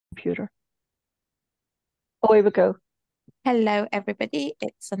computer. Away we go. Hello, everybody.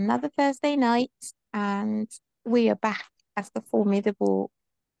 It's another Thursday night, and we are back as the formidable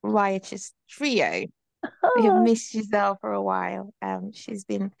riotous trio. We have missed Giselle for a while. She's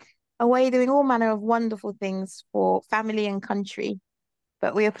been away doing all manner of wonderful things for family and country,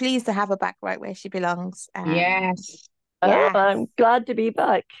 but we are pleased to have her back right where she belongs. Yes. Oh, Yeah. I'm glad to be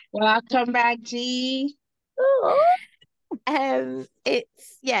back. Welcome back, G. Oh,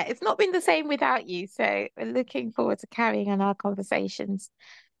 It's not been the same without you, so we're looking forward to carrying on our conversations.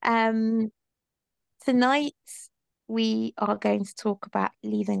 Um, Tonight, we are going to talk about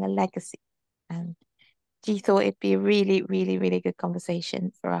leaving a legacy. And G thought it'd be a really, really, really good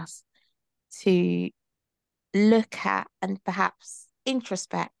conversation for us to look at and perhaps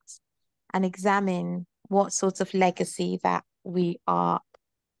introspect and examine what sort of legacy that we are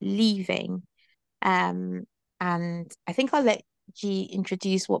leaving. And I think I'll let G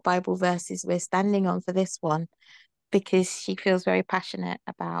introduce what Bible verses we're standing on for this one, because she feels very passionate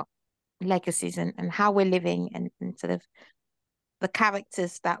about legacies and how we're living and sort of the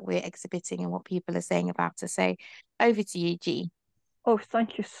characters that we're exhibiting and what people are saying about us. So over to you, G. oh,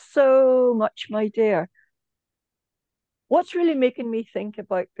 thank you so much, my dear. What's really making me think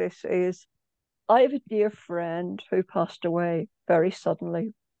about this is I have a dear friend who passed away very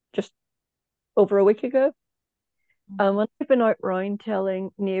suddenly, just over a week ago. And when I've been out round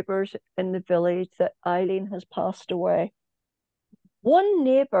telling neighbours in the village that Eileen has passed away, one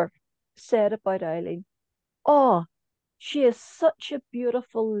neighbour said about Eileen, "Oh, she is such a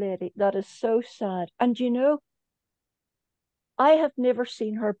beautiful lady. That is so sad." And you know, I have never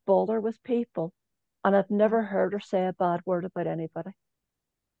seen her bother with people, and I've never heard her say a bad word about anybody.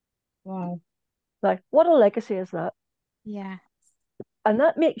 Wow. Like, what a legacy is that? Yeah. And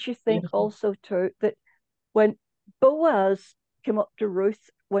that makes you think Beautiful. also, too, that when Boaz came up to Ruth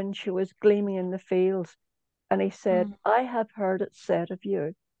when she was gleaning in the fields, and he said, "I have heard it said of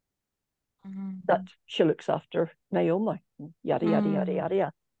you that she looks after Naomi," yada, yada, yada, yada,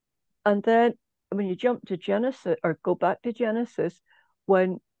 yada. And then when you jump to Genesis or go back to Genesis,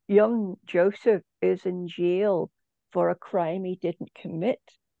 when young Joseph is in jail for a crime he didn't commit,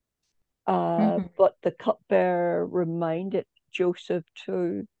 but the cupbearer reminded Joseph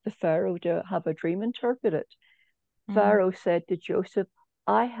to the Pharaoh to have a dream interpreted. Pharaoh said to Joseph,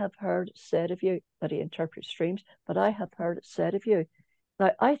 "I have heard it said of you," that he interprets dreams, "but I have heard it said of you."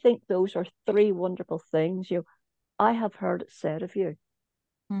 Now, I think those are three wonderful things. I have heard it said of you.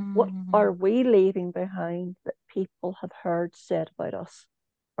 What are we leaving behind that people have heard said about us?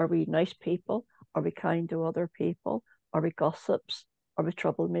 Are we nice people? Are we kind to other people? Are we gossips? Are we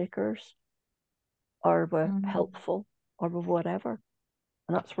troublemakers? Are we helpful? Are we whatever?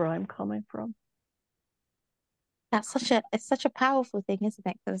 And that's where I'm coming from. It's such a powerful thing, isn't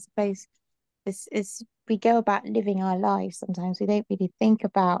it? Because I suppose this is we go about living our lives. Sometimes we don't really think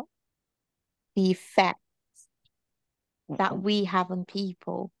about the effect that we have on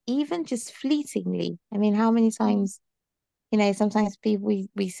people, even just fleetingly. I mean, how many times, sometimes people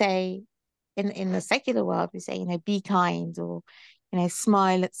we say in the secular world, we say, be kind or,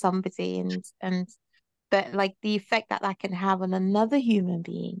 smile at somebody and but like the effect that that can have on another human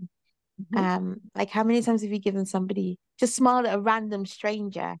being. Like how many times have you given somebody just smile at a random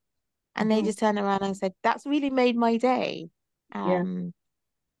stranger and they just turn around and said, "That's really made my day." Yeah.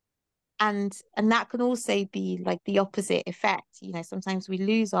 And that can also be like the opposite effect. Sometimes we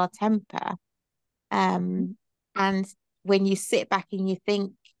lose our temper. And when you sit back and you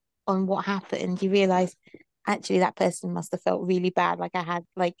think on what happened, you realize actually that person must have felt really bad. Like I had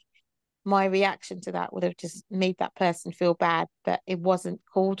like my reaction to that would have just made that person feel bad, but it wasn't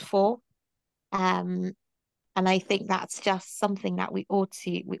called for. Um, and I think that's just something that we ought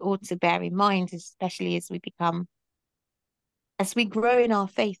to bear in mind, especially as we grow in our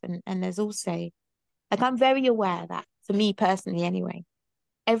faith. And there's also like I'm very aware that for me personally anyway,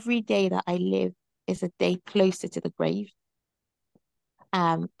 every day that I live is a day closer to the grave.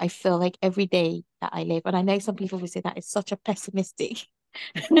 I feel like every day that I live, and I know some people will say that is such a pessimistic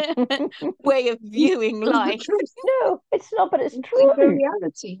way of viewing life. No, it's not, but it's It's the true.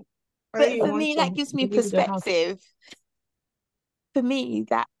 reality. But Very for me, much that so. gives me You really don't have. perspective. For me,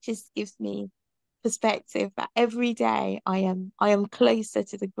 that just gives me perspective that every day I am closer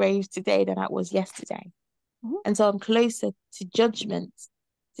to the grave today than I was yesterday. And so I'm closer to judgment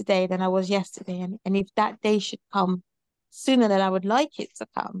today than I was yesterday. And if that day should come sooner than I would like it to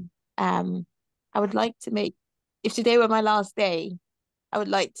come, I would like to if today were my last day, I would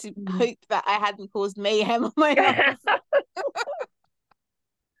like to hope that I hadn't caused mayhem on my own.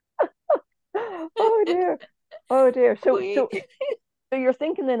 Oh dear. Oh dear. So So you're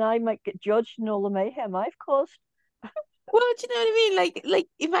thinking that I might get judged in all the mayhem I've caused? Well, do you know what I mean? Like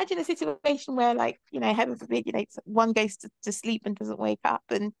imagine a situation where, like, heaven forbid, one goes to sleep and doesn't wake up,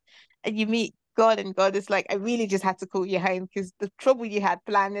 and you meet God, and God is like, I really just had to call you home because the trouble you had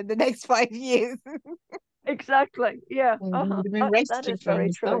planned in the next 5 years. Exactly. Yeah. And you would have been That is rescued from very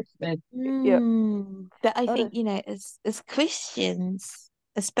the true. stuff that. Yeah. That I That think, is. as Christians,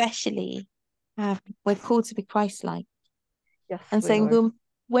 especially, we're called to be Christ-like. Yes, And we so are.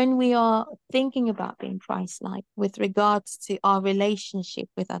 when we are thinking about being Christ-like with regards to our relationship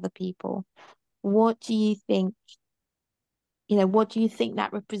with other people, what do you think, what do you think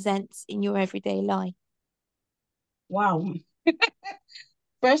that represents in your everyday life? Wow.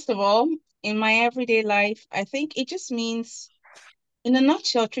 First of all, in my everyday life, I think it just means, in a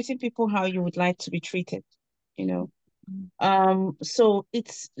nutshell, treating people how you would like to be treated, you know. So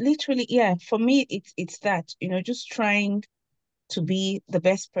it's literally, yeah, for me, it's that, just trying to be the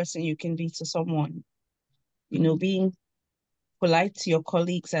best person you can be to someone, being polite to your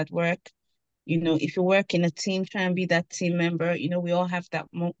colleagues at work. If you work in a team, try and be that team member. We all have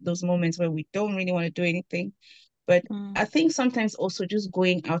those moments where we don't really want to do anything. But Mm, I think sometimes also just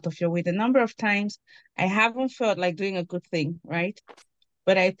going out of your way. The number of times I haven't felt like doing a good thing, right?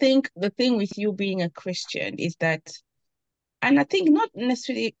 But I think the thing with you being a Christian is that, and I think not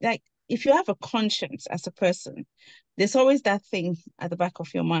necessarily like, if you have a conscience as a person, there's always that thing at the back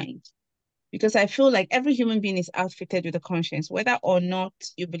of your mind. Because I feel like every human being is outfitted with a conscience, whether or not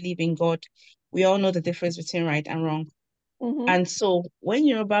you believe in God. We all know the difference between right and wrong. Mm-hmm. And so when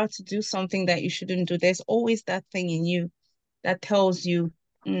you're about to do something that you shouldn't do, there's always that thing in you that tells you,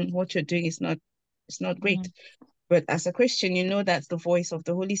 what you're doing is not, it's not great. mm, But as a Christian, that's the voice of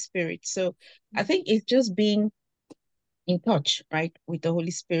the Holy Spirit. So I think it's just being in touch, right, with the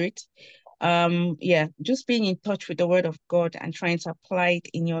Holy Spirit. Yeah, just being in touch with the Word of God and trying to apply it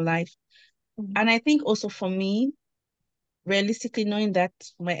in your life. mm. And I think also for me, realistically knowing that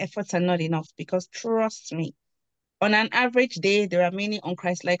my efforts are not enough, because trust me, on an average day, there are many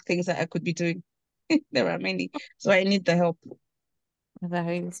unchristlike things that I could be doing. There are many. So I need the help. The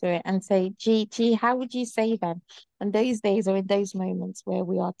Holy Spirit. And so, how would you say then, in those days or in those moments where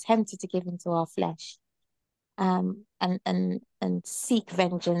we are tempted to give into our flesh, and seek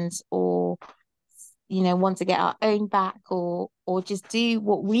vengeance, or want to get our own back, or just do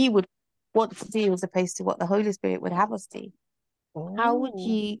what we would want to do as opposed to what the Holy Spirit would have us do?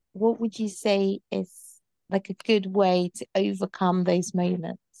 Oh. What would you say is like a good way to overcome those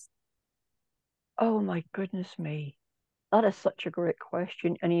moments? Oh my goodness me. That is such a great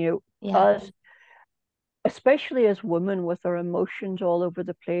question. And Yeah. as especially as women with our emotions all over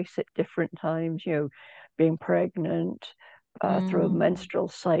the place at different times, being pregnant, through Mm, menstrual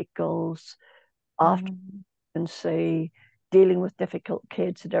cycles, after, mm, and say, dealing with difficult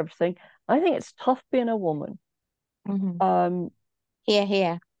kids and everything. I think it's tough being a woman. mm. Um, Here,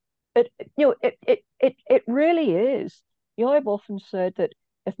 here. it really is. I've often said that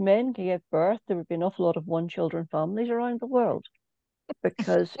if men could give birth, there would be an awful lot of one children families around the world,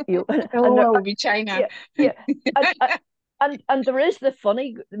 because Oh, and there, what will be China? yeah, yeah, and, and there is the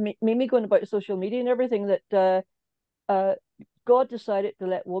funny meme going about social media and everything that God decided to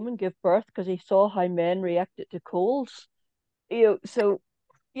let women give birth because he saw how men reacted to colds. So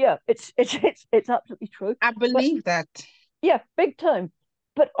yeah, it's absolutely true. I But believe that. yeah, big time.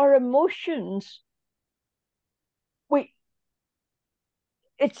 But our emotions, we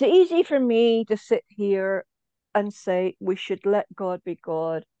it's easy for me to sit here and say we should let God be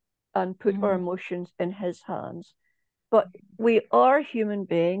God and put our Mm, emotions in his hands. But we are human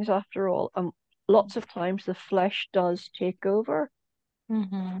beings after all, and lots of times the flesh does take over.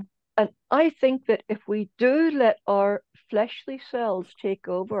 mm-hmm, And I think that if we do let our fleshly selves take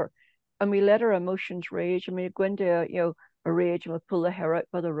over and we let our emotions rage, and we go into a rage and we pull the hair out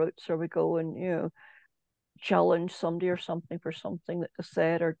by the roots, or we go and challenge somebody or something for something that they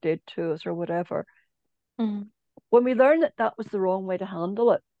said or did to us or whatever. mm. When we learn that that was the wrong way to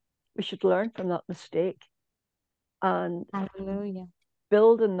handle it, we should learn from that mistake and Hallelujah.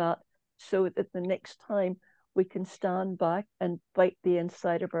 build on that, so that the next time we can stand back and bite the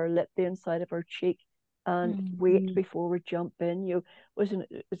inside of our lip, the inside of our cheek, and Mm. wait before we jump in. Wasn't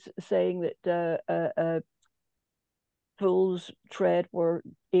it saying that fools tread where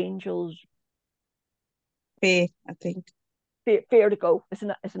angels Faith, I think. fear to go? Isn't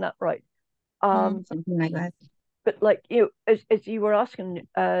that right? Mm. Something like that. But like as you were asking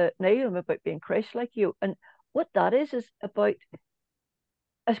Naomi about being Christ-like, and what that is about,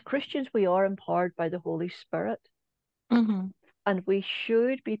 as Christians we are empowered by the Holy Spirit, Mm-hmm. and we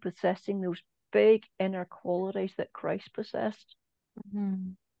should be possessing those big inner qualities that Christ possessed.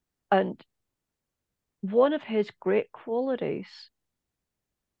 Mm-hmm. And one of his great qualities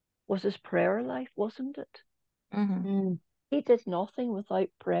was his prayer life, wasn't it? Mm-hmm. Mm. He did nothing without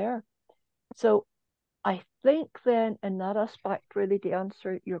prayer. So I think then in that aspect, really, to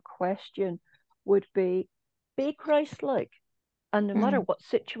answer your question would be Christ-like. And no matter Mm-hmm. what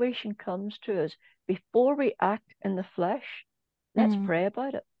situation comes to us, before we act in the flesh, let's Mm-hmm. pray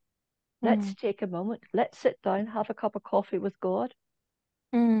about it. Mm-hmm. Let's take a moment. Let's sit down, have a cup of coffee with God,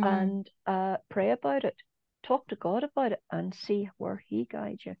 Mm-hmm. and pray about it. Talk to God about it and see where He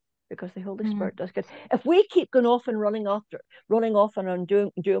guides you, because the Holy Spirit does good. If we keep going off and running off and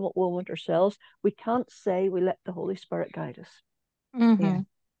doing what we want ourselves, we can't say we let the Holy Spirit guide us. Yeah.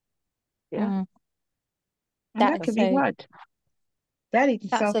 Yeah. Mm-hmm. And that That's can be so hard. That that's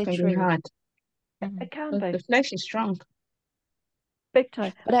itself so can be true. hard. Mm-hmm. It can But be the flesh is strong. big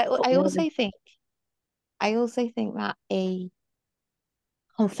time. But Oh, I Really. also think that a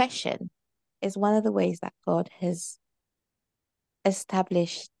confession is one of the ways that God has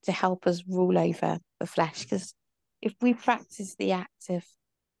established to help us rule over the flesh. Because if we practice the act of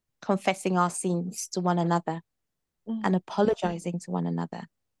confessing our sins to one another and apologizing to one another,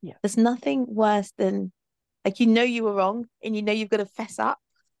 yeah. there's nothing worse than, like, you were wrong and you've got to fess up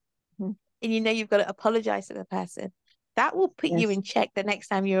Mhm. and you've got to apologize to the person. That will put you Yes. in check the next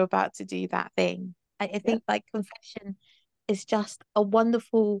time you're about to do that thing. I Yeah. think like confession is just a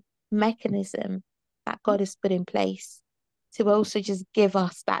wonderful mechanism that God has put in place to also just give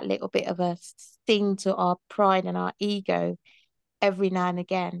us that little bit of a sting to our pride and our ego every now and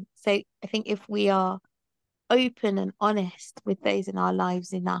again. So I think if we are open and honest with those in our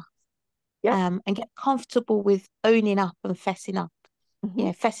lives enough, Yeah. and get comfortable with owning up and fessing up.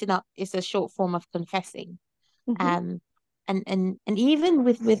 Mm-hmm. Fessing up is a short form of confessing. Mm-hmm. And even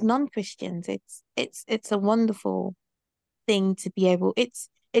with non-Christians, it's a wonderful thing to be able. It's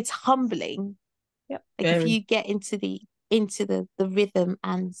humbling. Yep. Like if Very. you get into the rhythm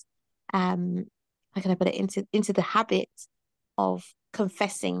and how can I put it, into the habit of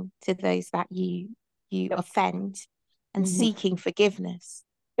confessing to those that you Yep. offend and Mm-hmm. seeking forgiveness.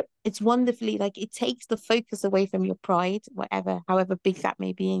 Yep. It's wonderfully, like, it takes the focus away from your pride, however big that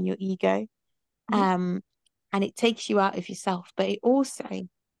may be in your ego. Mm-hmm. And it takes you out of yourself, but it also,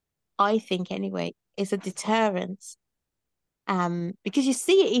 I think anyway, is a deterrent. Because you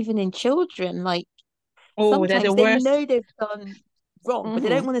see it even in children, like Oh, they're the sometimes they worst. know they've done wrong, but they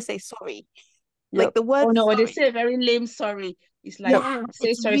Mm-hmm. don't want to say sorry. Like Yep. the Oh word no, they sorry. say very lame sorry. It's like, Yep. Yeah, say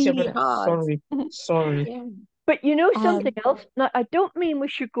it's sorry to your really brother. hard. Sorry. Mm-hmm. Sorry. Yeah. But you know something Um, else? Now, I don't mean we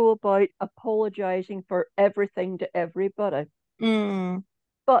should go about apologizing for everything to everybody, mm,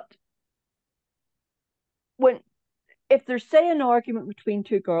 but when if there's say an argument between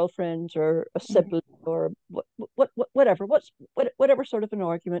two girlfriends or a mm, sibling or whatever, whatever sort of an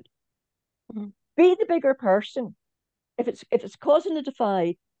argument, mm, be the bigger person. If it's causing a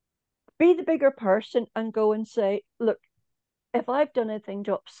divide, be the bigger person and go and say, look, if I've done anything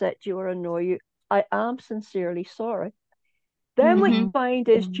to upset you or annoy you, I am sincerely sorry. Then what you Mm-hmm. mm, find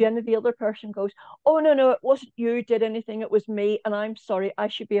is mm, Jenna, the other person goes, oh, no, it wasn't you who did anything. It was me. And I'm sorry. I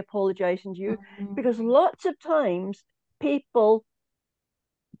should be apologizing to you. mm, Because lots of times people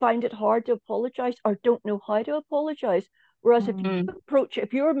find it hard to apologize or don't know how to apologize. Whereas if you mm, Mm. approach,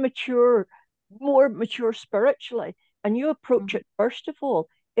 if you're more mature spiritually, and you approach mm. it first of all,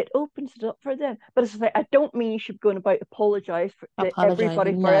 it opens it up for them. But it's like I don't mean you should go about apologize to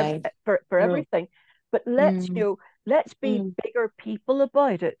everybody Apologizing, no. for No. everything. But Mm, let's be Mm. bigger people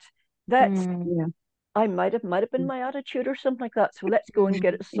about it. That's mm, Yeah. I might have been my attitude or something like that. So let's go and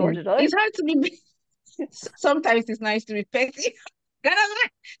get mm, it Yeah. sorted out. It's hard to be. Sometimes it's nice to be petty.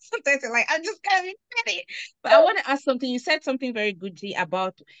 Sometimes it's like, I'm just gonna be petty. But I want to ask something. You said something very goodly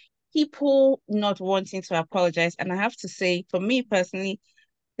about people not wanting to apologize. And I have to say, for me personally,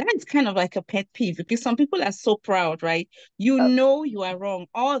 that is kind of like a pet peeve because some people are so proud, right? You Uh, know you are wrong.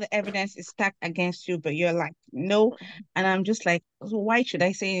 All the evidence is stacked against you, but you're like, no. And I'm just like, so why should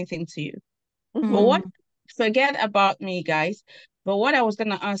I say anything to you? But mhm, what, mm, forget about me, guys. But what I was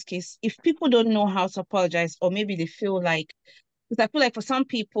gonna ask is if people don't know how to apologize, or maybe they feel like, because I feel like for some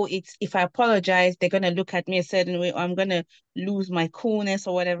people, it's if I apologize, they're gonna look at me a certain way, or I'm gonna lose my coolness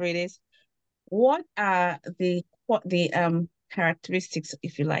or whatever it is. What are the characteristics,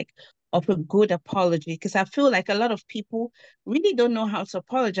 if you like, of a good apology? Because I feel like a lot of people really don't know how to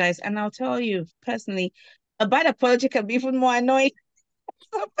apologize. And I'll tell you personally, a bad apology can be even more annoying.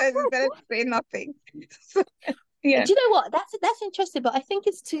 Sometimes it's better to say nothing. So, yeah. Do you know what? That's interesting, but I think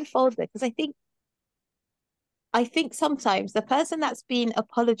it's twofold there because I think sometimes the person that's being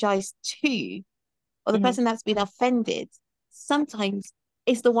apologized to or the Mhm. person that's been offended sometimes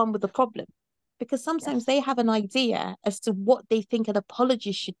is the one with the problem. Because sometimes they have an idea as to what they think an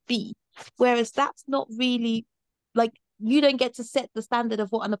apology should be, whereas that's not really, like, you don't get to set the standard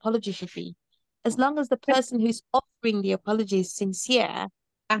of what an apology should be. As long as the person who's offering the apology is sincere,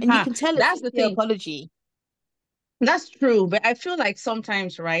 and you can tell a That's the sincere thing. apology. That's true. But I feel like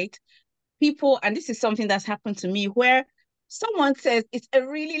sometimes, right, people, and this is something that's happened to me, where someone says it's a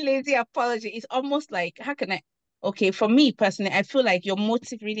really lazy apology. It's almost like, how can I? Okay, for me personally, I feel like your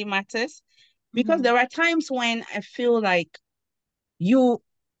motive really matters, because there are times when I feel like you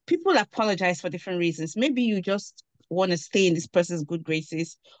people apologize for different reasons. Maybe you just want to stay in this person's good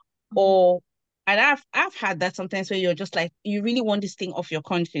graces, or and I've had that sometimes where you're just like, you really want this thing off your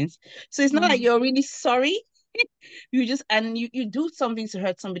conscience. So it's not like you're really sorry. You just, and you do something to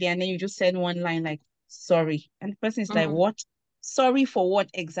hurt somebody, and then you just send one line like, sorry. And the person is like, what? Sorry for what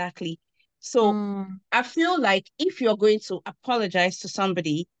exactly? So I feel like if you're going to apologize to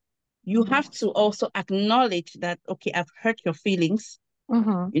somebody, you have to also acknowledge that, okay, I've hurt your feelings.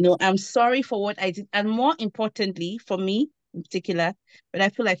 I'm sorry for what I did. And more importantly, for me in particular, but I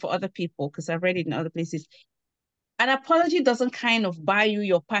feel like for other people, because I've read it in other places, an apology doesn't kind of buy you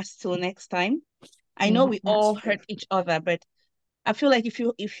your pass till next time. I know we all hurt each other, but I feel like if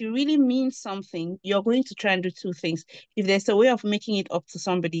you really mean something, you're going to try and do two things. If there's a way of making it up to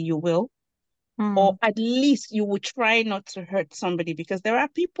somebody, you will. Or at least you will try not to hurt somebody, because there are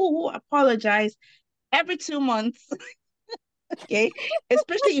people who apologize every 2 months. Okay.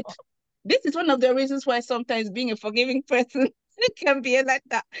 Especially if this is one of the reasons why sometimes being a forgiving person can be like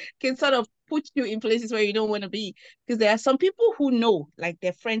that, can sort of put you in places where you don't want to be. Because there are some people who know, like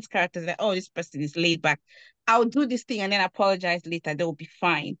their friends' characters, that, oh, this person is laid back. I'll do this thing and then apologize later. They'll be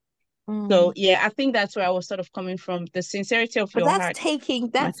fine. So yeah, I think that's where I was sort of coming from. The sincerity of But your heart that's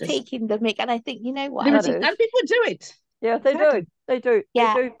matters. taking the mic. And I think, you know what, And actually, people do it. Yeah, they Exactly. do. They do.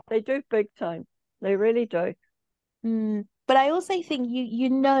 Yeah. They do big time. They really do. But I also think you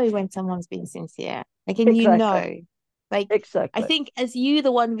know when someone's being sincere. Like, and Exactly. like, Exactly. I think as you,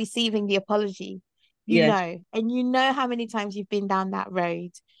 the one receiving the apology, Yes. and you know how many times you've been down that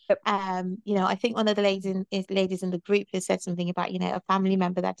road. Yep. I think one of the ladies in the group has said something about, a family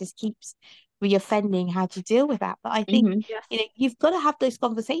member that just keeps reoffending, how to deal with that. But I think, Yes. you've got to have those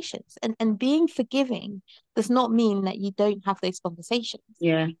conversations, and being forgiving does not mean that you don't have those conversations.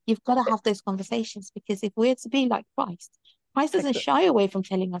 Yeah. You've got to have those conversations, because if we're to be like Christ doesn't shy away from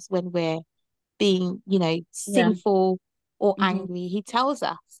telling us when we're being, sinful or angry. He tells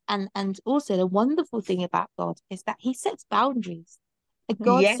us. And also the wonderful thing about God is that he sets boundaries.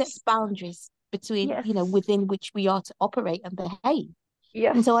 God sets Yes. boundaries between, within which we are to operate and behave.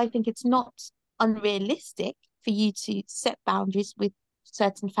 Yes. And so I think it's not unrealistic for you to set boundaries with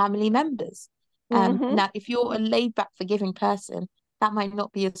certain family members. Now, if you're a laid back, forgiving person, that might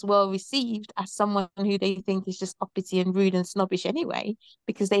not be as well received as someone who they think is just uppity and rude and snobbish anyway,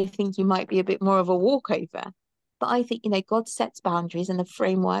 because they think you might be a bit more of a walkover. But I think, God sets boundaries and a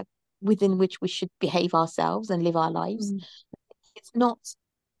framework within which we should behave ourselves and live our lives.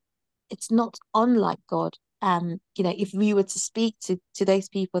 It's not unlike God. If we were to speak to those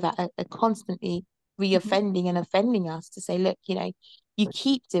people that are constantly reoffending and offending us, to say, look, you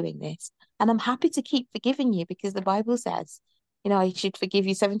keep doing this, and I'm happy to keep forgiving you, because the Bible says, I should forgive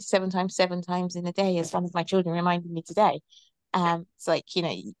you 77 times, 7 times in a day, as one of my children reminded me today. It's like,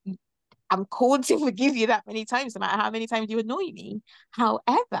 I'm called to forgive you that many times, no matter how many times you annoy me.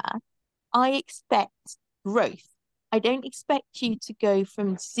 However, I expect growth. I don't expect you to go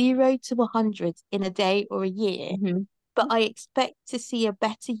from 0 to 100 in a day or a year, but I expect to see a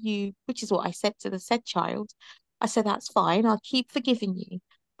better you, which is what I said to the said child. I said, that's fine, I'll keep forgiving you,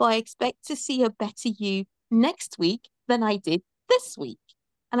 but I expect to see a better you next week than I did this week.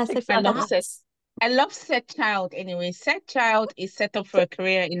 And I said, Exactly. I love said child anyway. Said child is set up for a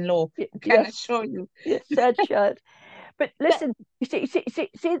career in law. I can assure you. Yes, said child. But listen, you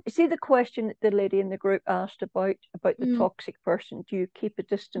see the question that the lady in the group asked about the toxic person. Do you keep a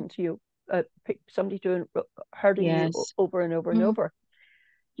distance? You pick somebody hurting you over and over and over.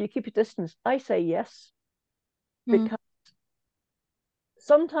 Do you keep a distance? I say yes, because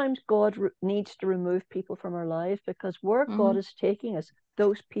sometimes God needs to remove people from our lives, because where God is taking us,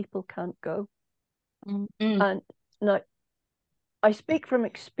 those people can't go. And now, I speak from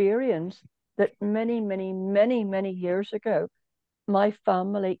experience that many, many, many, many years ago, my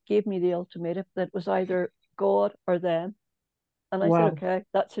family gave me the ultimatum that it was either God or them. And I said, okay,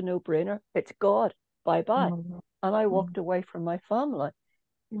 that's a no-brainer. It's God. Bye-bye. And I walked away from my family.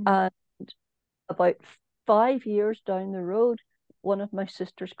 And about 5 years down the road, one of my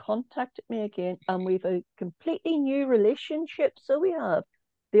sisters contacted me again, and we've a completely new relationship. So we have.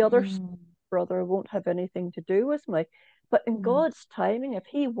 The other brother won't have anything to do with me. But in God's timing, if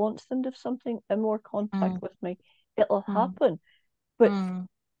he wants them to have something in more contact with me, it'll happen. But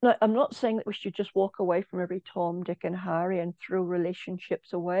now, I'm not saying that we should just walk away from every Tom, Dick, and Harry and throw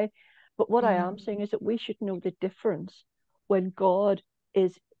relationships away. But what I am saying is that we should know the difference when God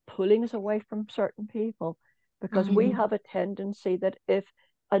is pulling us away from certain people, because we have a tendency that if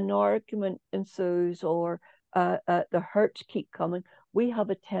an argument ensues or the hurts keep coming, we have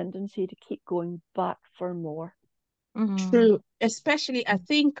a tendency to keep going back for more. True. Especially, I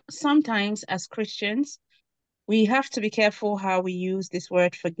think sometimes as Christians, we have to be careful how we use this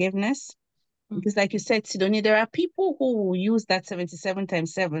word forgiveness. Because like you said, Sidonia, there are people who will use that 77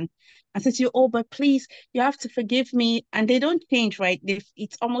 times 7 and say to you, oh, but please, you have to forgive me. And they don't change, right?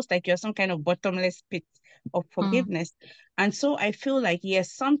 It's almost like you're some kind of bottomless pit of forgiveness. And so I feel like,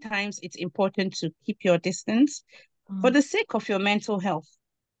 yes, sometimes it's important to keep your distance for the sake of your mental health,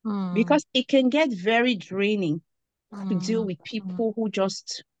 because it can get very draining to deal with people who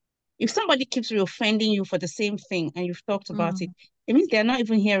just, if somebody keeps reoffending you for the same thing and you've talked about it, it means they're not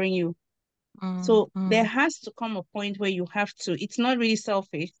even hearing you. So there has to come a point where you have to, it's not really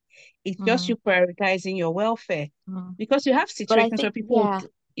selfish, it's just you prioritizing your welfare. Because you have But I situations where think, people, I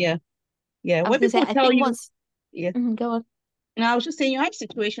where was gonna say, people I tell think you, once, go on. and I was just saying, you have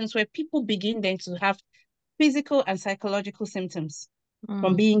situations where people begin then to have physical and psychological symptoms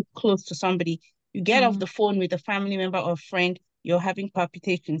from being close to somebody. You get off the phone with a family member or a friend, you're having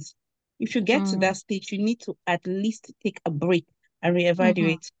palpitations. If you get to that stage, you need to at least take a break and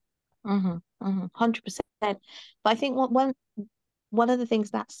reevaluate. 100%. But I think one of the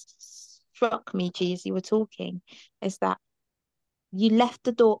things that struck me, G, as you were talking, is that you left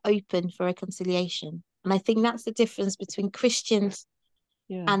the door open for reconciliation. And I think that's the difference between Christians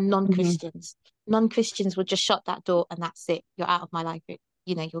and non-Christians. Non-Christians would just shut that door and that's it. You're out of my life.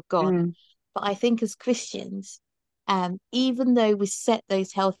 You're gone. But I think as Christians, even though we set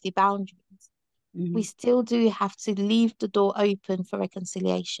those healthy boundaries, we still do have to leave the door open for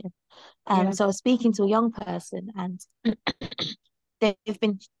reconciliation. So I was speaking to a young person and they've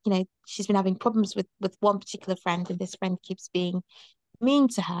been, she's been having problems with one particular friend, and this friend keeps being mean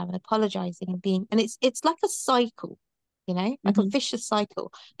to her and apologizing and it's like a cycle, like a vicious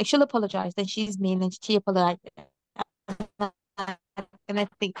cycle. Like she'll apologize, then she's mean, then she apologizes. And I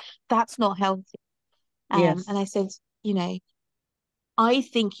think that's not healthy. Yes. And I said, I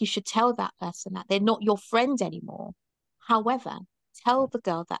think you should tell that person that they're not your friend anymore. However, tell the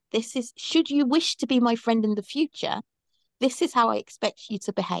girl that this is, should you wish to be my friend in the future, this is how I expect you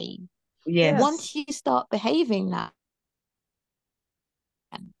to behave. Yes. Once you start behaving that,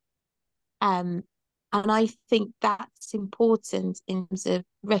 and I think that's important in terms of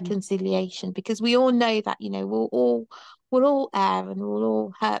reconciliation, because we all know that, we'll all err and we'll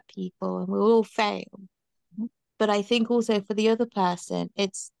all hurt people and we'll all fail. But I think also for the other person,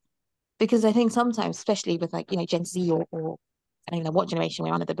 it's because I think sometimes, especially with Gen Z or I don't even know what generation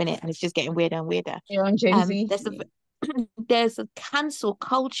we're on at the minute, and it's just getting weirder and weirder. You're on Gen Z. There's a cancel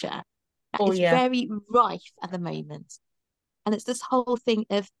culture that is very rife at the moment. And it's this whole thing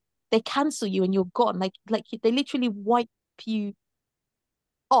of they cancel you and you're gone. Like they literally wipe you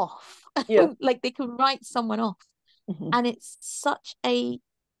off. Like they can write someone off. And it's such a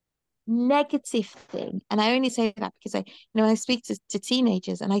negative thing. And I only say that because I speak to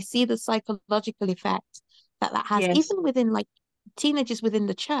teenagers and I see the psychological effect that has, even within teenagers within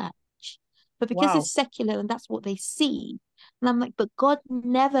the church. But because it's secular and that's what they see. And I'm like, but God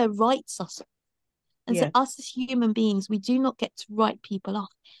never writes us. And so us as human beings, we do not get to write people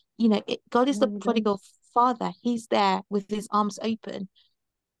off. God is the prodigal father. He's there with his arms open,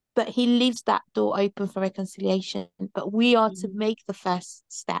 but he leaves that door open for reconciliation. But we are to make the first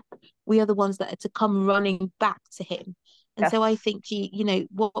step. We are the ones that are to come running back to him. And so I think,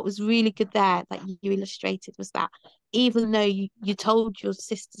 what was really good there that you illustrated was that even though you told your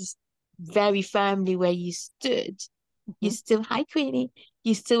sisters very firmly where you stood, you still, hi Queenie,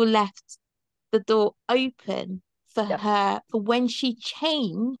 you still left the door open for her, for when she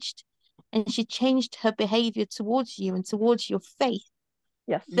changed and she changed her behavior towards you and towards your faith.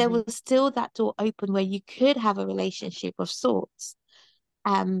 There was still that door open where you could have a relationship of sorts.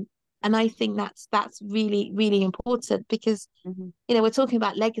 And I think that's really, really important because, we're talking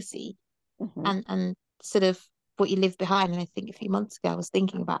about legacy and sort of what you leave behind. And I think a few months ago I was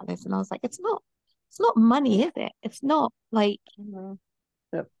thinking about this and I was like, it's not money, is it? It's not like,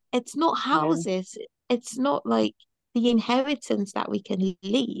 it's not houses. It's not like the inheritance that we can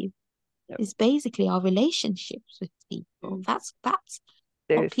leave. is basically our relationships with people. That's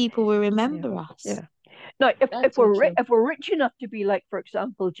what people will remember us. Yeah. Now, if we're rich enough to be like, for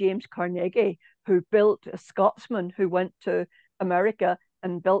example, James Carnegie, who built a Scotsman who went to America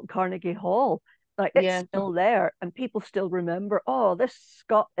and built Carnegie Hall, like it's still there, and people still remember. Oh, this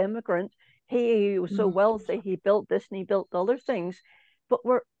Scot immigrant, he was so wealthy, he built this and he built other things. But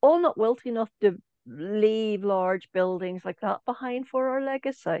we're all not wealthy enough to leave large buildings like that behind for our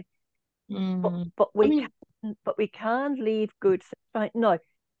legacy. But we can leave good things behind. Now,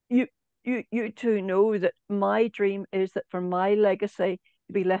 you two know that my dream is that for my legacy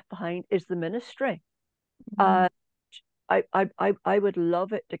to be left behind is the ministry. I would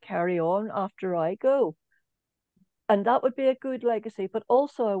love it to carry on after I go. And that would be a good legacy. But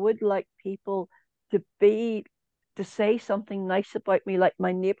also I would like people to say something nice about me, like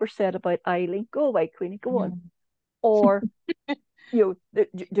my neighbor said about Eileen. Go away, Queenie, go on. Or to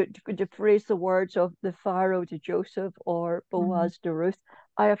phrase the words of the Pharaoh to Joseph or Boaz to Ruth,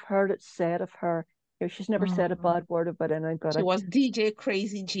 I have heard it said of her. She's never said a bad word about anybody. She was DJ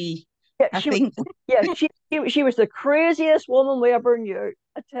Crazy G. Yeah, I think. Yeah, she was the craziest woman we ever knew.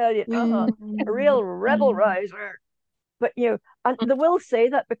 I tell you, a real rebel rouser. But and they will say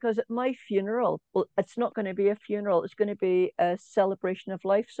that because at my funeral, well, it's not going to be a funeral; it's going to be a celebration of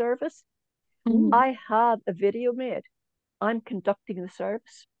life service. I had a video made. I'm conducting the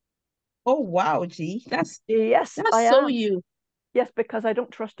service. Oh wow, G, that's I so am. you. Yes, because I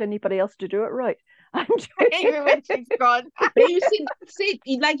don't trust anybody else to do it right. Even when she's gone. But you see,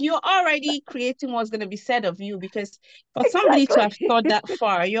 like you're already creating what's going to be said of you, because for somebody to have thought that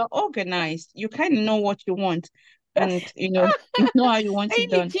far, you're organized. You kind of know what you want, and you know how you want it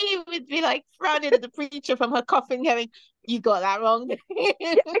done. She would be like frowning at the preacher from her coffin, going, "You got that wrong."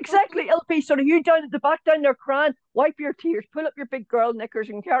 Exactly. It'll be sort of you down at the back, down there crying. Wipe your tears, pull up your big girl knickers,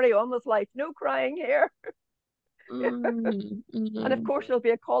 and carry on with life. No crying here. And of course, there'll be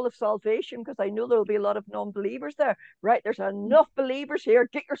a call of salvation, because I know there'll be a lot of non-believers there. Right? There's enough believers here.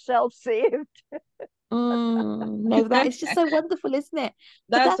 Get yourselves saved. No, that is just so wonderful, isn't it?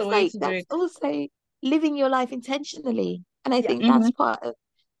 But That's the way to do it. That's also living your life intentionally, and I think that's part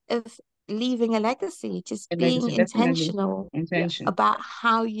of leaving a legacy. Just being intentional about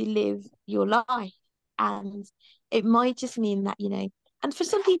how you live your life, and it might just mean that and for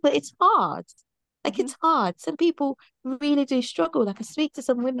some people it's hard. Like it's hard. Some people really do struggle. Like I speak to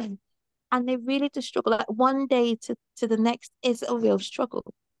some women, and they really do struggle. Like one day to the next is a real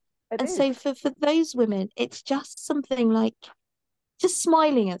struggle. So for those women, it's just something like just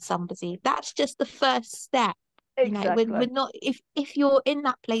smiling at somebody. That's just the first step. Exactly. We're not, if you're in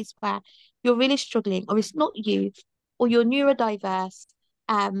that place where you're really struggling, or it's not you, or you're neurodiverse,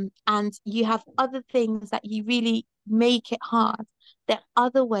 and you have other things that you really make it hard, there are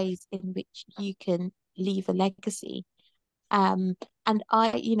other ways in which you can leave a legacy. And there's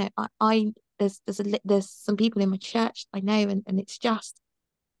some people in my church I know, and it's just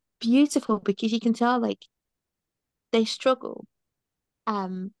beautiful, because you can tell like they struggle,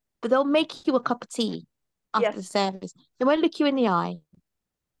 but they'll make you a cup of tea after the service. They won't look you in the eye,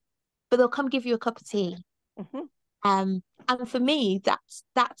 but they'll come give you a cup of tea. And for me that's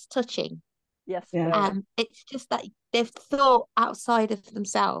touching. Yes. It's just that they've thought outside of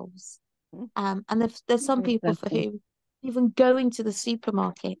themselves. And there's some people for whom even going to the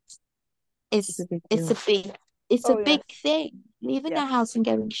supermarket is a big thing. Leaving a house and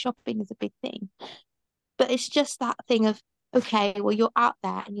going shopping is a big thing. But it's just that thing of, okay, well, you're out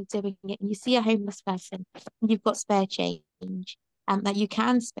there and you're doing it, and you see a homeless person and you've got spare change that you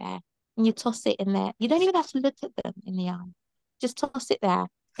can spare, and you toss it in there. You don't even have to look at them in the eye. Just toss it there,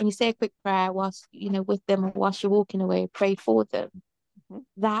 and you say a quick prayer whilst with them, or whilst you're walking away, pray for them.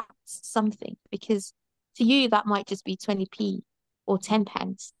 That's something, because to you that might just be 20p or 10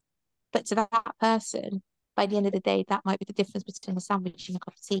 pence, but to that person, by the end of the day, that might be the difference between a sandwich and a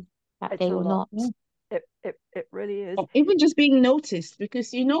cup of tea that day or not. It really is. Even just being noticed,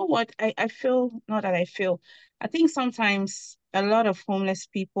 because you know what, I feel, not that I feel, I think sometimes a lot of homeless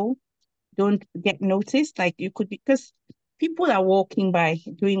people don't get noticed. Like you could be, because people are walking by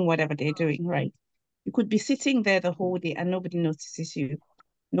doing whatever they're doing, right? You could be sitting there the whole day and nobody notices you.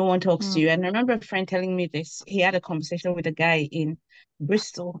 No one talks to you. And I remember a friend telling me this. He had a conversation with a guy in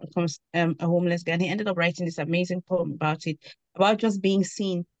Bristol, a homeless guy, and he ended up writing this amazing poem about it, about just being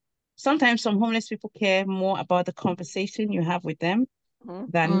seen. Sometimes some homeless people care more about the conversation you have with them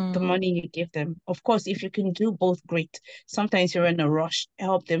than the money you give them. Of course, if you can do both, great. Sometimes you're in a rush,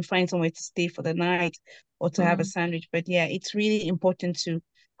 help them find somewhere to stay for the night or to have a sandwich. But yeah, it's really important to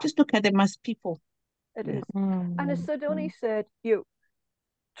just look at them as people. It is. And as Sidonie said,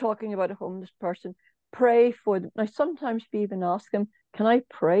 talking about a homeless person, pray for them. Now, sometimes we even ask them, can I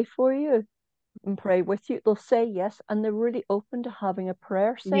pray for you and pray with you? They'll say yes, and they're really open to having a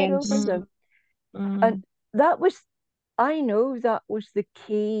prayer said over Yes. them. Mm. And that was, I know that was the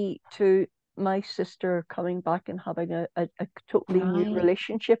key to my sister coming back and having a totally new Right.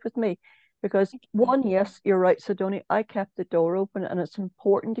 relationship with me. Because one, yes, you're right, Sidonie, I kept the door open, and it's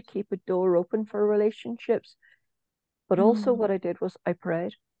important to keep a door open for relationships. But also what I did was I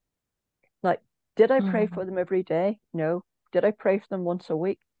prayed. Like, did I pray for them every day? No. Did I pray for them once a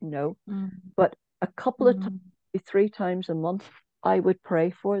week? No. But a couple of times, 3 times a month, I would pray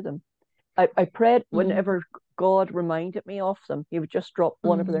for them. I prayed whenever God reminded me of them. He would just drop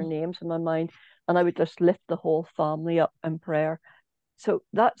one of their names in my mind, and I would just lift the whole family up in prayer. So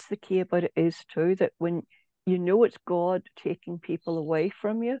that's the key about it is too, that when you know it's God taking people away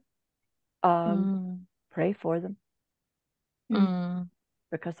from you, pray for them,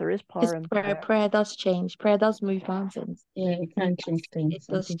 because there is power in prayer. Prayer does change. Prayer does move mountains. Yeah, it can change things. It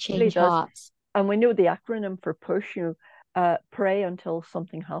does It change really does. hearts. And we know the acronym for push, pray until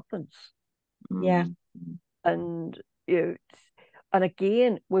something happens. Yeah. And and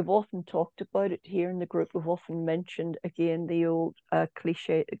again, we've often talked about it here in the group. We've often mentioned again the old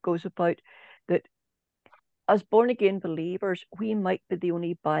cliche that goes about that as born again believers, we might be the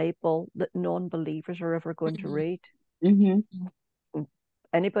only Bible that non-believers are ever going to read.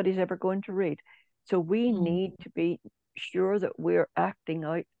 Anybody's ever going to read. So we need to be sure that we're acting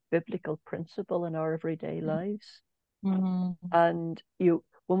out biblical principle in our everyday lives. And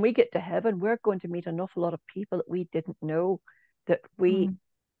when we get to heaven, we're going to meet an awful lot of people that we didn't know, that we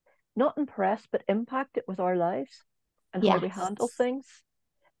not impressed but impacted with our lives and how we handle things,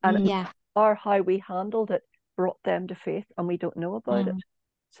 and how we handled it brought them to faith, and we don't know about it.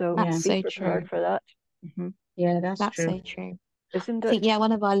 So That's be so prepared true. for that. Yeah, that's true. So true. Isn't I it? think,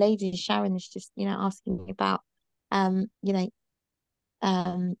 one of our ladies, Sharon, is just, asking me about, you know,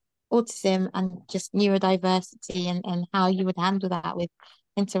 autism and just neurodiversity and how you would handle that with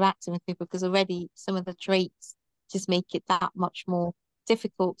interacting with people, because already some of the traits just make it that much more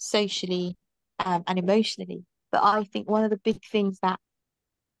difficult socially, and emotionally. But I think one of the big things that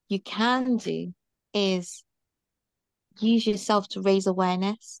you can do is use yourself to raise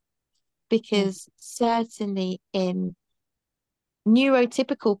awareness, because certainly in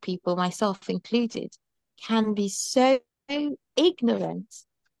neurotypical people, myself included, can be so ignorant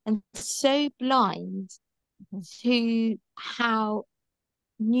and so blind to how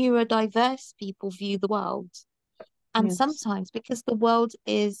neurodiverse people view the world. And sometimes, because the world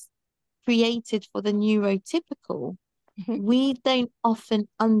is created for the neurotypical, we don't often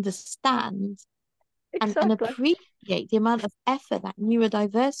understand and appreciate the amount of effort that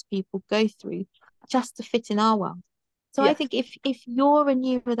neurodiverse people go through just to fit in our world. So I think if you're a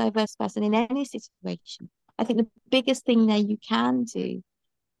neurodiverse person in any situation, I think the biggest thing that you can do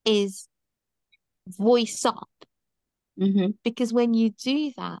is voice up. Because when you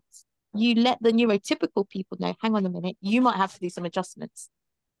do that, you let the neurotypical people know, hang on a minute, you might have to do some adjustments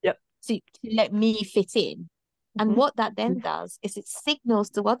to let me fit in. And what that then does is it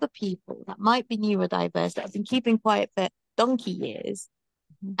signals to other people that might be neurodiverse, that have been keeping quiet for donkey years,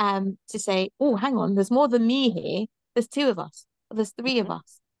 to say, oh, hang on, there's more than me here. There's 2 of us. There's 3 of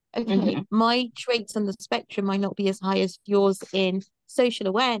us. Okay, my traits on the spectrum might not be as high as yours in social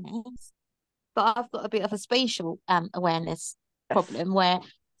awareness, but I've got a bit of a spatial awareness problem where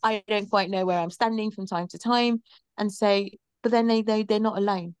I don't quite know where I'm standing from time to time. And so, but then they're not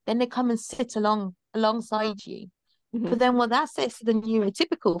alone. Then they come and sit alongside you. But then what that says to the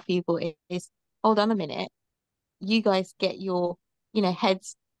neurotypical people is, hold on a minute, you guys get your,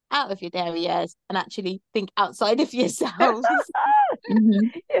 heads out of your derrieres and actually think outside of yourselves.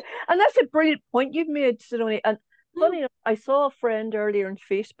 Yeah. And that's a brilliant point you've made, Sidonie. And funny enough, I saw a friend earlier on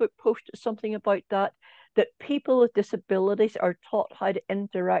Facebook posted something about that people with disabilities are taught how to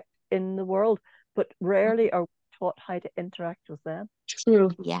interact in the world, but rarely are taught how to interact with them.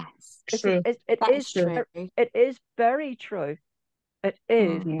 True. Yes. True. It is true. It is very true. It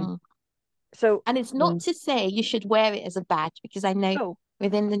is. So, and it's not to say you should wear it as a badge, because I know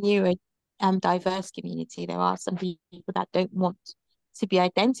within the neuro diverse community, there are some people that don't want to be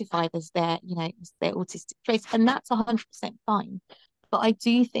identified as their, as their autistic traits, and that's 100% fine. But I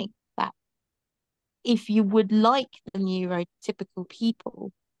do think that if you would like the neurotypical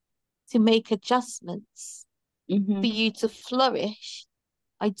people to make adjustments for you to flourish,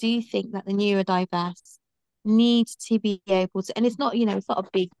 I do think that the neurodiverse need to be able to, and it's not, it's not a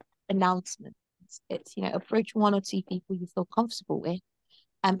big announcement. It's, approach 1 or 2 people you feel comfortable with,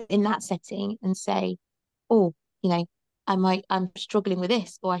 in that setting, and say, oh, I'm struggling with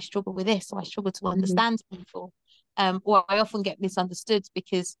this, or I struggle with this, or I struggle to understand people. Or I often get misunderstood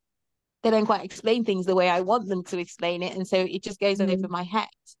because they don't quite explain things the way I want them to explain it. And so it just goes over my head.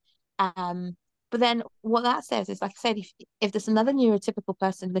 But then what that says is, like I said, if there's another neurotypical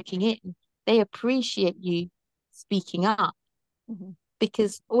person looking in, they appreciate you speaking up,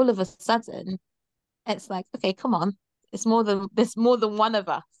 because all of a sudden it's like, okay, come on, there's more than one of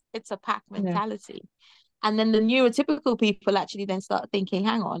us. It's a pack mentality. And then the neurotypical people actually then start thinking,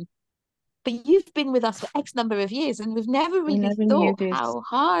 hang on, but you've been with us for X number of years and we've never We really never knew thought this. how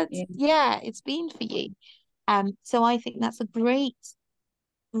hard, it's been for you. So I think that's a great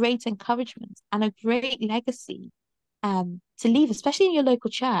encouragement and a great legacy to leave, especially in your local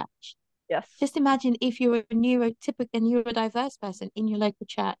church. Yes. Just imagine if you're a neurodiverse person in your local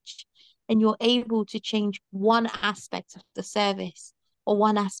church and you're able to change one aspect of the service or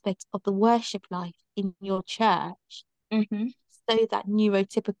one aspect of the worship life in your church, so that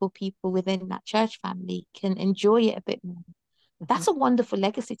neurotypical people within that church family can enjoy it a bit more. That's a wonderful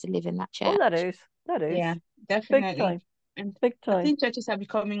legacy to live in that church. Oh, that is. Yeah, Big definitely. time. And Big I time. think churches are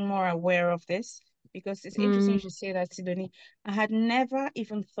becoming more aware of this, because it's interesting you should say that, Sidonie. I had never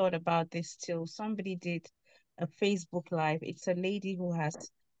even thought about this till somebody did a Facebook Live. It's a lady who has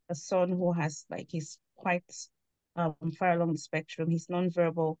a son who has, like, he's quite far along the spectrum. He's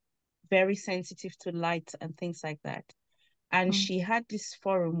nonverbal, very sensitive to light and things like that. And she had this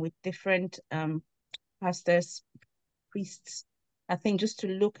forum with different pastors, priests, I think, just to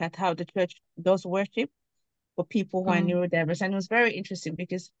look at how the church does worship for people who are neurodiverse. And it was very interesting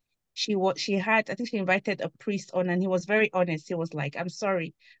because I think she invited a priest on, and he was very honest. He was like, I'm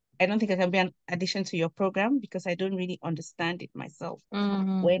sorry, I don't think I can be an addition to your program because I don't really understand it myself.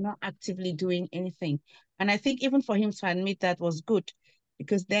 We're not actively doing anything. And I think even for him to admit that was good,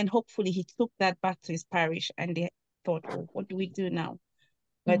 because then hopefully he took that back to his parish and they thought, oh, what do we do now?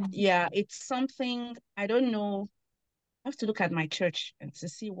 But yeah, it's something, I don't know. I have to look at my church and to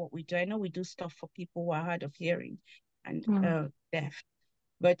see what we do. I know we do stuff for people who are hard of hearing and deaf,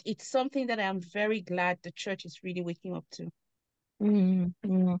 but it's something that I'm very glad the church is really waking up to. And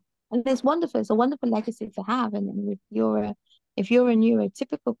it's wonderful. It's a wonderful legacy to have. And if you're a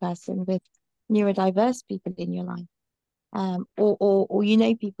neurotypical person with neurodiverse people in your life, or you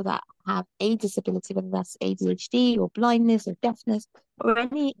know people that have a disability, whether that's ADHD or blindness or deafness or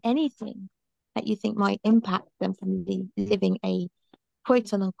anything that you think might impact them from living a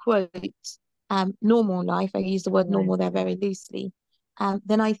quote unquote normal life. I use the word normal there very loosely.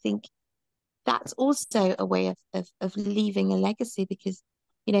 Then I think that's also a way of leaving a legacy, because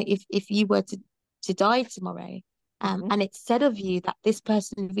if you were to die tomorrow, and it's said of you that this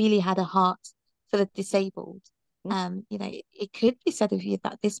person really had a heart for the disabled, it could be said of you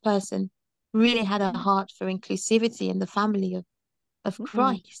that this person really had a heart for inclusivity in the family of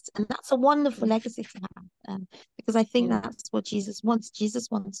Christ. And that's a wonderful legacy to have, because I think that's what Jesus wants. Jesus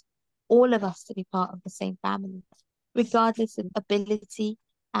wants all of us to be part of the same family, regardless of ability,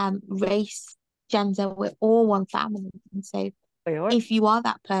 race, gender. We're all one family. And so if you are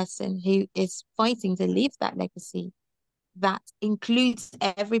that person who is fighting to leave that legacy that includes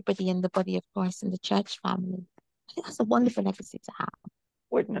everybody in the body of Christ and the church family, I think that's a wonderful legacy to have.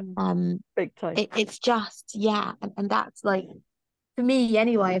 Wouldn't it? Big time. It's just, and that's like, for me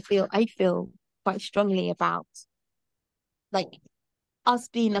anyway, I feel quite strongly about, like, us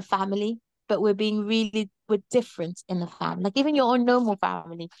being a family, but we're different in the family. Like, even your own normal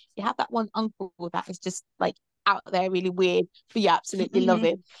family, you have that one uncle that is just like out there really weird, but you absolutely love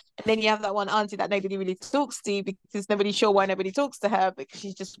him. And then you have that one auntie that nobody really talks to because nobody's sure why nobody talks to her, because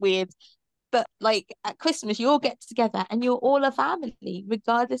she's just weird. But like at Christmas, you all get together and you're all a family,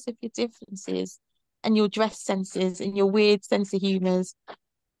 regardless of your differences and your dress senses and your weird sense of humors.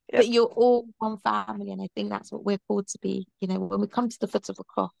 But you're all one family, and I think that's what we're called to be. When we come to the foot of the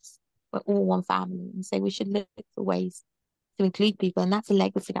cross, we're all one family, and so we should look for ways to include people, and that's a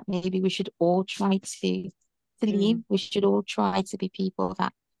legacy that maybe we should all try to leave. We should all try to be people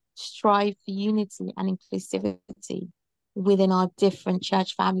that strive for unity and inclusivity within our different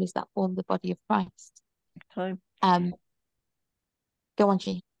church families that form the body of Christ. Go on,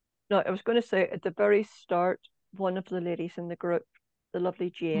 G. No, I was going to say at the very start, one of the ladies in the group, the lovely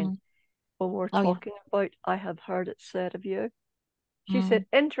Jane, when we're talking about I have heard it said of you, she said,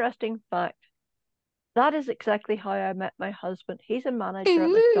 interesting fact, that is exactly how I met my husband. He's a manager at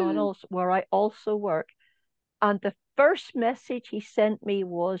McDonald's, where I also work. And the first message he sent me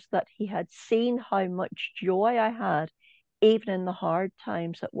was that he had seen how much joy I had, even in the hard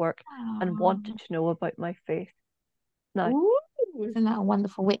times at work, and wanted to know about my faith. Now, isn't that a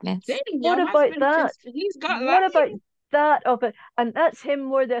wonderful witness? What about that? He's got What about that of it. And that's him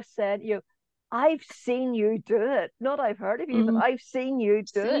more than said, I've seen you do it. Not I've heard of you, but I've seen you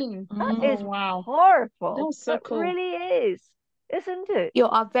do it. Seen. That Oh, is wow. powerful. That's so That cool. really is, isn't it? You're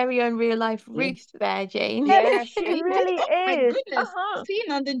our very own real life Yeah. Ruth there, Jane. Yeah, She indeed. really Oh my is. goodness.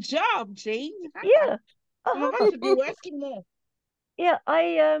 Seen on the job, Jane. Yeah. Some of us should be working more. Yeah,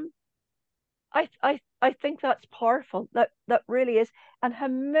 I think that's powerful. That really is. And how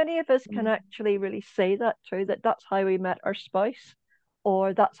many of us can actually really say that too, that that's how we met our spouse,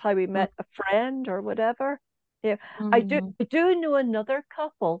 or that's how we met a friend or whatever. Yeah. I do know another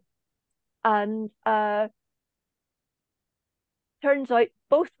couple, and turns out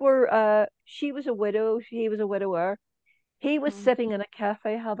both were she was a widow, he was a widower. He was sitting in a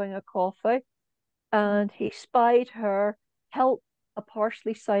cafe having a coffee, and he spied her help a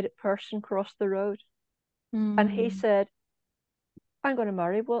partially sighted person cross the road. And he said, I'm going to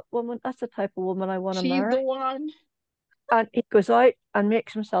marry a woman. That's the type of woman I want to She's marry. the one. And he goes out and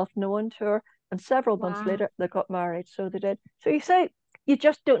makes himself known to her. And several months Wow. later, they got married. So they did. So you say, you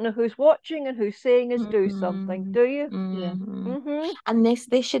just don't know who's watching and who's seeing us do something, do you? Yeah. And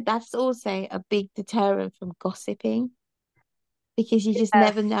that's also a big deterrent from gossiping, because you just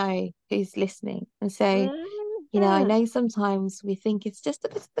never Yes. know who's listening. And so, I Mhm. know sometimes we think it's just a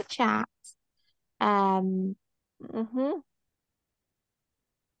bit of a chat. Mhm.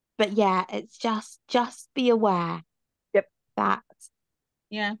 But yeah, it's just be aware Yep. that,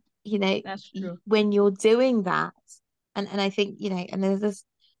 Yeah, that's true. when you're doing that, and I think, and there's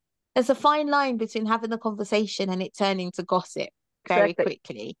a fine line between having a conversation and it turning to gossip very Exactly.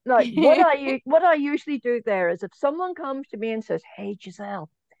 quickly. Now, what I usually do there is if someone comes to me and says, "Hey, Giselle,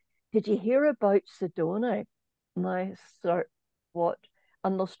 did you hear about Sedona?" And I start, what?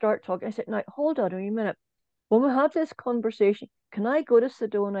 And they'll start talking. I said, "Now, hold on a minute. When we have this conversation, can I go to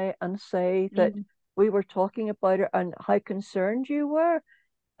Sedona and say that we were talking about it and how concerned you were?"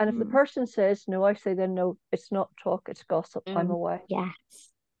 And if the person says no, I say, then no, it's not talk, it's gossip. I'm away.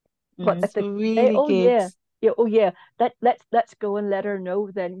 Yes. But if That's they say, really "Oh good. yeah, oh yeah," let's go and let her know,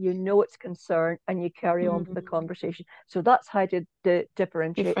 then you know it's concern and you carry on with the conversation. So that's how to differentiate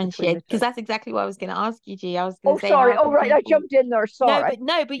between Differentiate, the because two. that's exactly what I was going to ask you, G. I was going Oh, to say, sorry. how Oh, can right. I people? jumped in there. No, Sorry.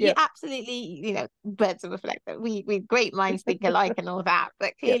 but you Yeah, absolutely, birds of a feather. We great minds think alike and all that.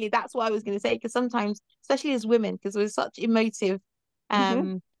 But yeah. clearly, that's what I was going to say. Because sometimes, especially as women, because we're such emotive,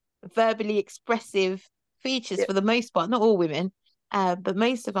 Mm-hmm. verbally expressive creatures Yeah. for the most part. Not all women, but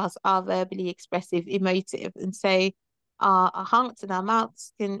most of us are verbally expressive, emotive, and so our hearts and our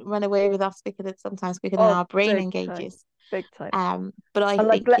mouths can run away with us sometimes quicker than Oh, our brain big time. engages. Big time. But I And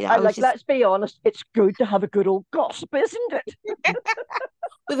like, think, I was just let's be honest, it's good to have a good old gossip, isn't it?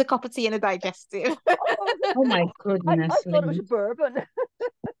 with a cup of tea and a digestive. Oh, Oh my I goodness, thought it was Lynn. a bourbon.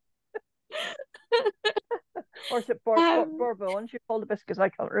 Or is it Um, bourbon? She called the biscuits. I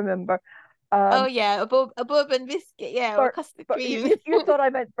can't remember. oh Um, yeah, a bourbon biscuit, yeah, or a custard but you, cream. you, you thought I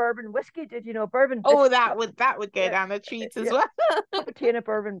meant bourbon whiskey, did you know? Bourbon Oh, biscuit. that would go Yeah, down a treat as yeah. well. Cappuccino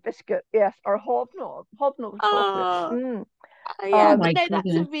bourbon biscuit. Yes, or hobnob. Hobnob's chocolate. Oh, Mm. yeah, Oh but my no, that's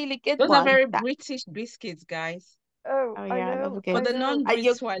a goodness. really good Those are one. very That British biscuits, guys. Oh, Oh I yeah, I love a know. For I good. the know.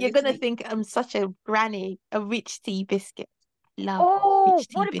 You're non-Brits who are you're gonna listening. think I'm such a granny, a rich tea biscuit. Love Oh, rich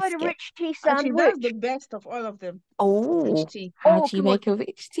tea what about a biscuit. rich tea Actually, that's the sandwich? best of all of them. Rich Oh, tea. how Oh, do you come on. make a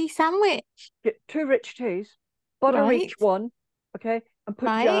rich tea sandwich? Get two rich teas, butter Right, each one, okay, and put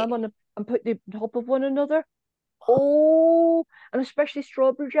right. jam on them and put the top of one another. Oh, and especially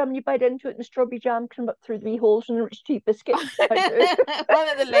strawberry jam. You bite into it, and the strawberry jam comes up through the wee holes in the rich tea biscuit. I do. One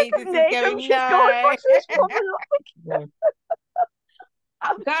of the ladies is Nathan, going, she's going, no. what's this coming up? Yeah.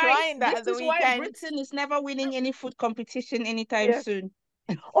 I'm Guys, trying that this at the is why weekend. Britain is never winning any food competition anytime Yeah. soon.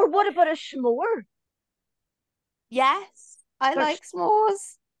 Or what about a s'more? Yes, I Now, like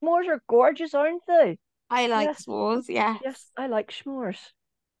s'mores. s'mores are gorgeous, aren't they? I like Yes, s'mores, yes. yes, I like s'mores.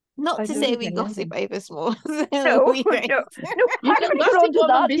 Not I to do. say Yes, I we love gossip them. over s'mores. No, We no, don't. no. You I'm can going to get gossip onto over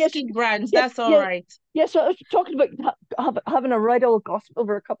that. Yes, biscuit brands. yes, That's all yes, right. yes. So I was talking about having a right old gossip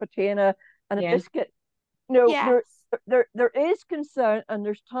over a cup of tea and a Yeah. biscuit. No, Yes. there is concern, and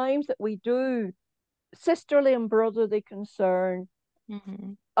there's times that we do sisterly and brotherly concern.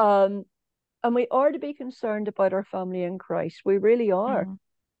 Mm-hmm. Um, and we are to be concerned about our family in Christ. We really are. Mm-hmm.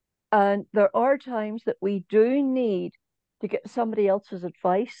 And there are times that we do need to get somebody else's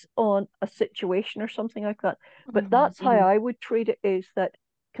advice on a situation or something like that. But that's how Mm-hmm. I would treat it, is that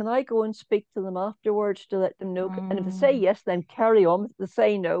can I go and speak to them afterwards to let them know? And if they say Mm-hmm. yes, then carry on. If they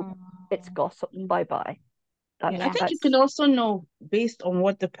say no, it's gossip. Bye bye. Yeah, I think you That's can also know based on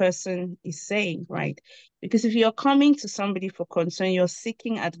what the person is saying, right? Because if you're coming to somebody for concern, you're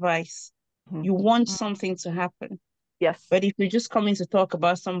seeking advice, you want Mm-hmm. something to happen. Yes. But if you're just coming to talk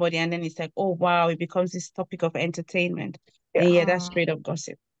about somebody and then it's like, oh wow, it becomes this topic of entertainment, then Yeah. yeah, that's straight up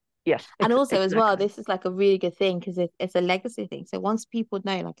gossip. Yes. And also as well, Exactly. this is like a really good thing because it's a legacy thing. So once people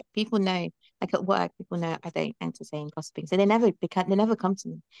know, like at work, people know I don't entertain gossiping. So they never come to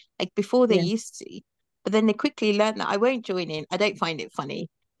me. Like before they Yeah, used to, but then they quickly learn that I won't join in. I don't find it funny.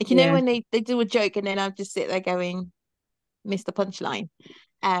 Like yeah, when they do a joke and then I'll just sit there going, missed the punchline.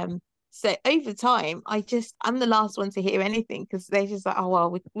 Um, so over time, I'm the last one to hear anything because they're just like, oh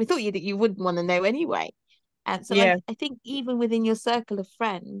well, we thought you wouldn't want to know anyway. And so yeah. I think even within your circle of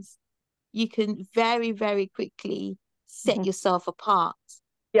friends, you can very, very quickly set Mhm. yourself apart as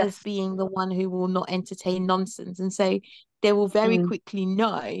Yes. being the one who will not entertain nonsense. And so they will very Mm, quickly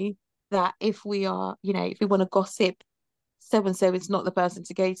know that if we are, if we want to gossip, so and so is not the person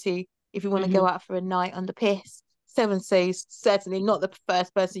to go to. If you want to mm-hmm. go out for a night on the piss, so and so is certainly not the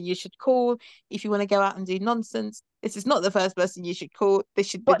first person you should call. If you want to go out and do nonsense, this is not the first person you should call. This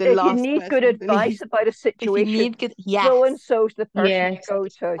should be But the if you last need good person, the advice least. about a If you situation, need good, so yes, and so's the person to Yes, go to.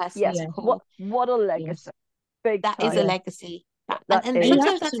 person Yes. to yes, call. What a yes, legacy. Big That is time. a yeah, legacy. Yeah, And that and and you is. have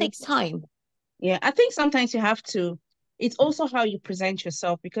sometimes that to, takes time. yeah, I think sometimes you have to, it's also how you present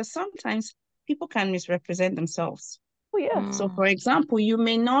yourself because sometimes people can misrepresent themselves. Oh yes. So, Mm, for example, you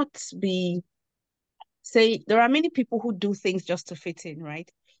may not be, say, there are many people who do things just to fit in, right?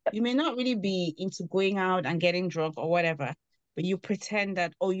 You may not really be into going out and getting drunk or whatever, but you pretend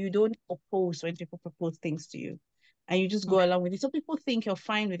that, or you don't oppose when people propose things to you and you just mm, go along with it. So people think you're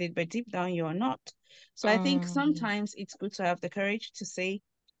fine with it, but deep down you are not. So I think mm, sometimes it's good to have the courage to say,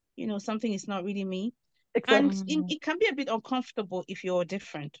 something is not really me. And Exactly. mm, it can be a bit uncomfortable if you're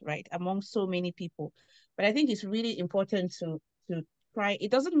different, right, among so many people. But I think it's really important to try.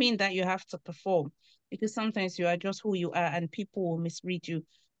 It doesn't mean that you have to perform because sometimes you are just who you are and people will misread you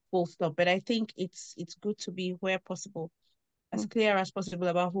full stop. But I think it's good to be where possible, as Mm, clear as possible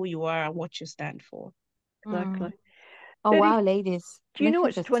about who you are and what you stand for. exactly. mm. Oh Ladies, wow, ladies, do you look know at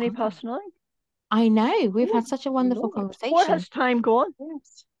it's the 20 time. past 9? I know we've Oh, had such a wonderful Lord. Where conversation. has time gone?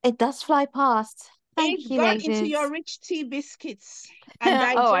 Yes. It does fly past. It's Thank you, gone into ladies. your rich tea biscuits and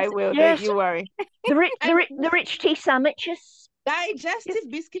Oh, I digest will, don't Yes, you worry. and the rich tea sandwiches. Yes. digestive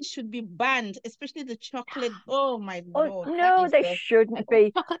biscuits should be banned, especially the chocolate. Oh my Oh Lord, that no, is they the shouldn't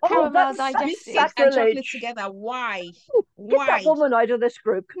be. Chocolate Oh, caramel that's biscuit digestives. and chocolate sacrilege. together. Why? Oh, get that Why? woman out of this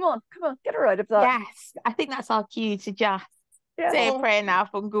group. Come on, get her out of that. Yes, I think that's our cue to just Yes, say a Oh, prayer now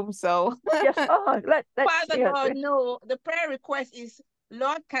from Gumso. yes. Oh, let's Father see it. God, no. The prayer request is,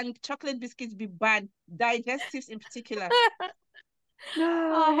 Lord, can chocolate biscuits be banned? Digestives in particular.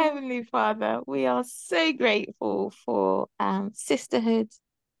 Our No. Heavenly Father, we are so grateful for sisterhood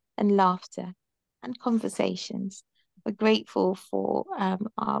and laughter and conversations. We're grateful for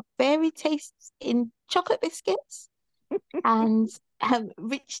our varied tastes in chocolate biscuits and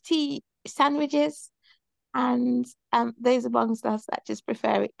rich tea sandwiches, and those amongst us that just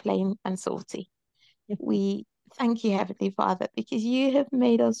prefer it plain and salty. We thank you, Heavenly Father, because you have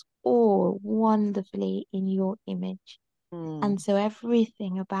made us all wonderfully in your image. Mm, And so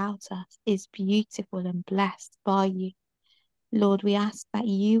everything about us is beautiful and blessed by you. Lord, we ask that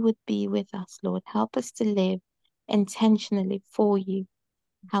you would be with us, Lord. Help us to live intentionally for you.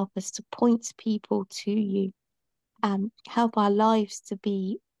 Help us to point people to you. Help our lives to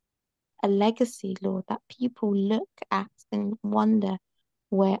be a legacy, Lord, that people look at and wonder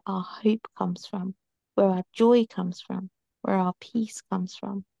where our hope comes from, where our joy comes from, where our peace comes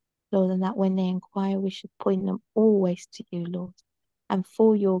from, Lord, and that when they inquire, we should point them always to you, Lord, and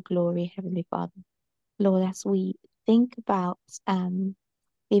for your glory, Heavenly Father. Lord, as we think about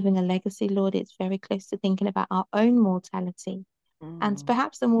leaving a legacy, Lord, it's very close to thinking about our own mortality and mm,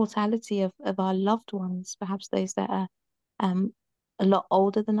 perhaps the mortality of our loved ones, perhaps those that are um, a lot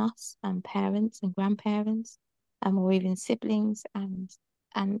older than us, parents and grandparents, or even siblings, and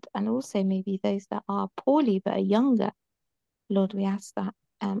also maybe those that are poorly but are younger. Lord, we ask that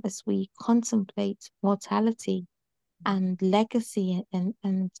as we contemplate mortality and legacy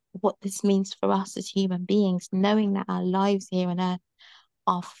and what this means for us as human beings, knowing that our lives here on earth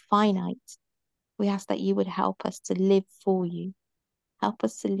are finite, we ask that you would help us to live for you. Help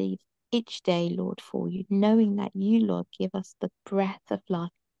us to live each day, Lord, for you, knowing that you, Lord, give us the breath of life.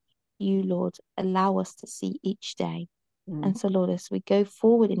 You, Lord, allow us to see each day. mm. And so, Lord, as we go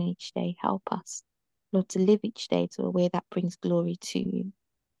forward in each day, help us, Lord, to live each day to a way that brings glory to you.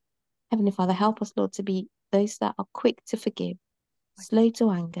 Heavenly Father, help us, Lord, to be those that are quick to forgive, slow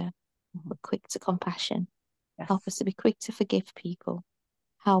to anger, Mhm. but quick to compassion. Help Yes. us to be quick to forgive people.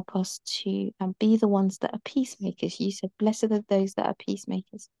 Help us to be the ones that are peacemakers. You said, blessed are those that are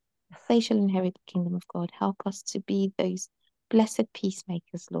peacemakers, They shall inherit the kingdom of God. Help us to be those blessed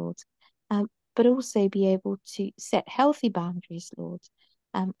peacemakers, Lord, but also be able to set healthy boundaries, Lord,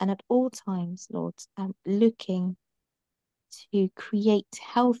 and at all times, Lord, looking to create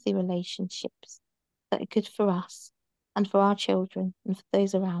healthy relationships that are good for us and for our children and for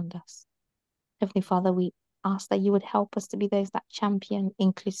those around us. Heavenly Father, we ask that you would help us to be those that champion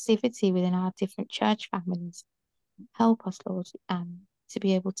inclusivity within our different church families. Help us, Lord, to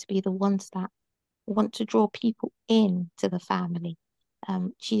be able to be the ones that want to draw people in to the family.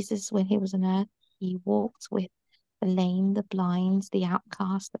 Jesus, when he was on earth, he walked with the lame, the blind, the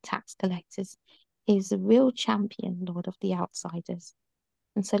outcast, the tax collectors. He's the real champion, Lord, of the outsiders.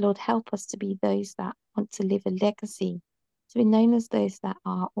 And so, Lord, help us to be those that want to live a legacy, to be known as those that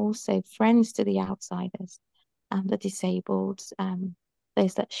are also friends to the outsiders, the disabled,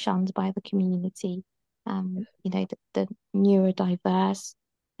 those that are shunned by the community, the neurodiverse.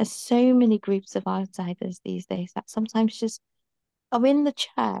 There's so many groups of outsiders these days that sometimes just are in the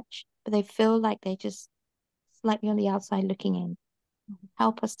church, but they feel like they're just slightly on the outside looking in.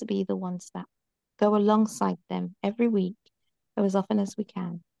 Help us to be the ones that go alongside them every week, or as often as we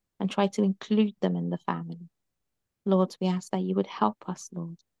can, and try to include them in the family. Lord, we ask that you would help us,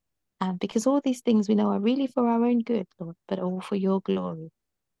 Lord, because all these things we know are really for our own good, Lord, but all for your glory.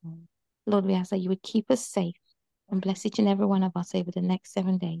 Lord, we ask that you would keep us safe and bless each and every one of us over the next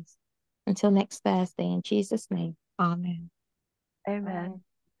 7 days. Until next Thursday, in Jesus' name, amen. Amen.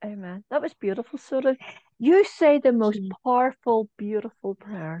 Amen. That was beautiful, Sora. You say the most powerful, beautiful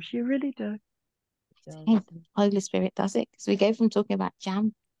prayers. You really do. The Holy Spirit does it, because we go from talking about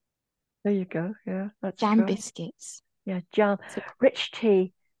jam. There you go. Yeah, that's jam true. biscuits. Yeah, jam. Rich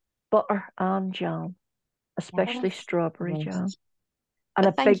tea, butter and jam, especially strawberry jam.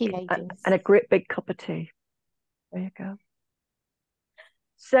 And thank you, ladies. And a great big cup of tea. There you go.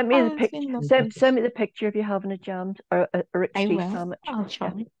 Send me the picture. Send me the picture if you're having a jam or a rich tea sandwich. I'll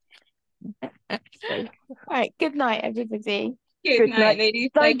try. All right. Good night, everybody. Good night,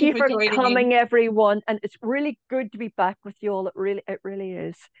 ladies. Thank you for coming, everyone. And it's really good to be back with you all. It really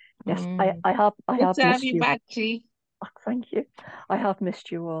is. Yes, I have missed you. Back, G. Oh, thank you. I have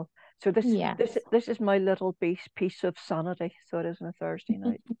missed you all. So this is my little piece of sanity. So it is on a Thursday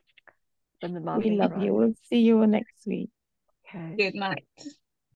night. We love you. We'll see you all next week. Okay. Good night.